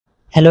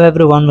Hello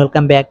everyone,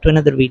 welcome back to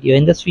another video.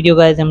 In this video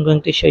guys, I'm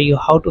going to show you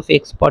how to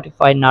fix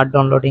Spotify not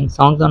downloading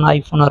songs on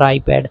iPhone or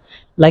iPad.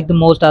 Like the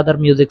most other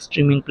music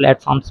streaming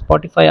platforms,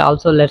 Spotify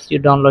also lets you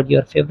download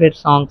your favorite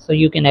songs so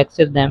you can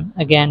access them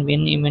again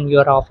when even you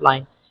are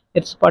offline.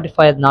 If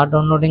Spotify is not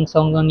downloading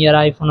songs on your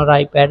iPhone or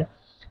iPad,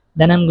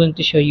 then I'm going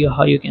to show you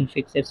how you can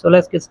fix it. So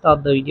let's get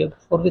started the video.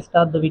 Before we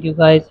start the video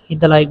guys, hit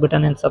the like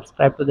button and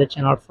subscribe to the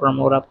channel for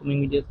more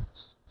upcoming videos.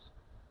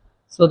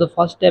 So the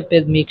first step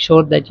is make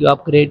sure that you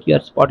upgrade your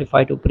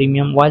Spotify to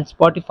premium. While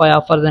Spotify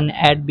offers an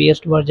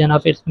ad-based version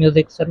of its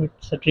music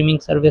streaming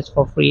service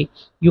for free,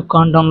 you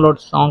can't download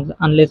songs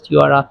unless you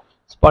are a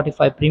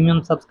Spotify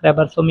premium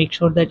subscriber. So make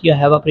sure that you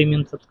have a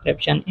premium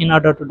subscription in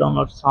order to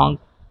download songs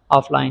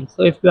offline.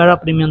 So if you are a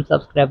premium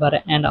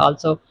subscriber and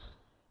also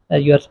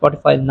your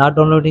Spotify is not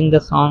downloading the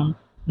song,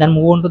 then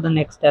move on to the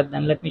next step.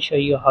 Then let me show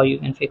you how you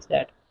can fix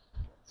that.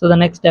 So the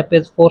next step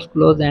is force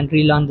close and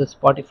relaunch the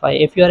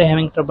Spotify. If you are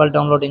having trouble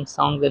downloading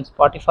songs in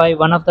Spotify,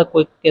 one of the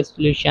quickest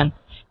solution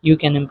you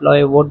can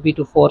employ would be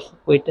to force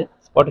quit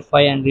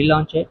Spotify and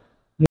relaunch it.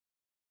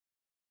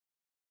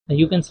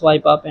 You can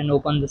swipe up and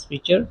open this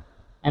feature,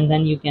 and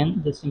then you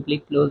can just simply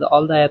close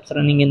all the apps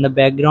running in the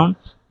background,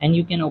 and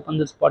you can open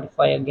the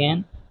Spotify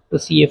again to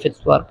see if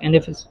it's work. And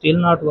if it's still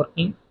not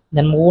working,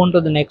 then move on to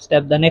the next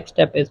step. The next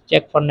step is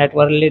check for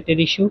network related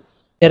issue.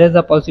 There is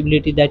a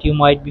possibility that you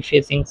might be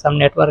facing some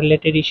network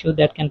related issue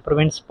that can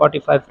prevent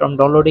Spotify from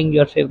downloading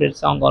your favorite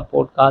song or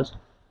podcast.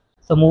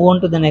 So move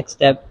on to the next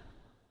step.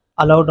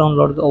 Allow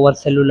downloads over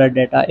cellular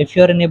data. If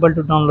you are unable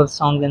to download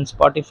songs in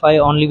Spotify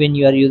only when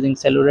you are using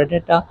cellular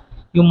data,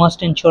 you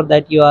must ensure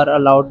that you are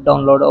allowed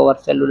download over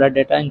cellular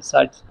data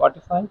inside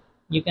Spotify.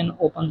 You can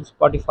open the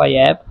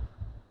Spotify app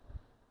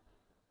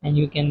and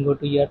you can go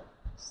to your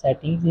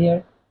settings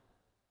here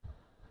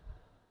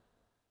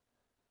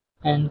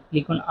and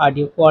click on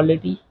audio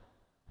quality.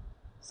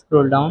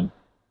 Scroll down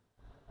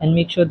and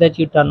make sure that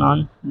you turn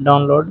on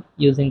download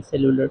using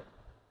cellular.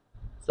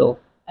 So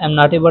I'm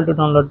not able to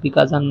download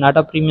because I'm not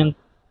a premium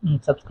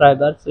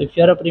subscriber. So if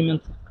you're a premium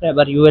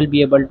subscriber, you will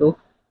be able to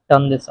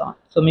turn this on.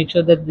 So make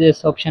sure that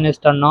this option is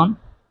turned on.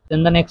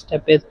 Then the next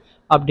step is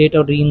update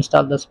or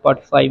reinstall the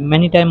Spotify.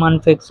 Many time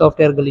unfixed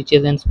software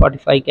glitches in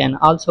Spotify can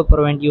also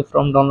prevent you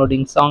from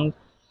downloading songs.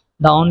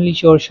 The only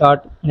sure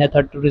shot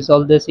method to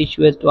resolve this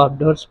issue is to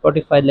update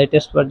Spotify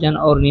latest version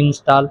or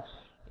reinstall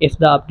if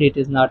the update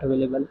is not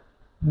available.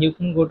 You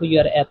can go to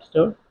your app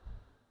store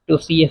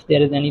to see if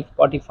there is any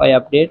Spotify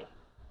update.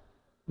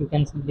 You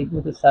can simply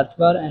go to search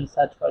bar and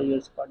search for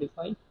your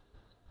Spotify,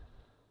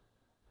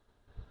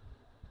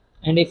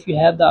 and if you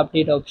have the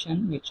update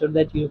option, make sure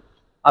that you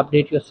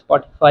update your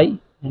Spotify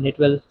and it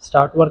will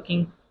start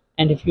working.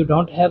 And if you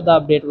don't have the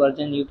update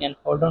version, you can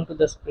hold on to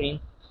the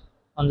screen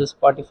on the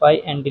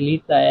Spotify and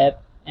delete the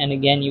app, and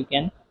again you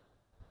can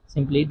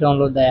simply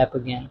download the app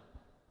again.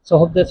 So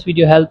hope this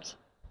video helps.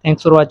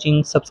 Thanks for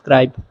watching.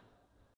 Subscribe.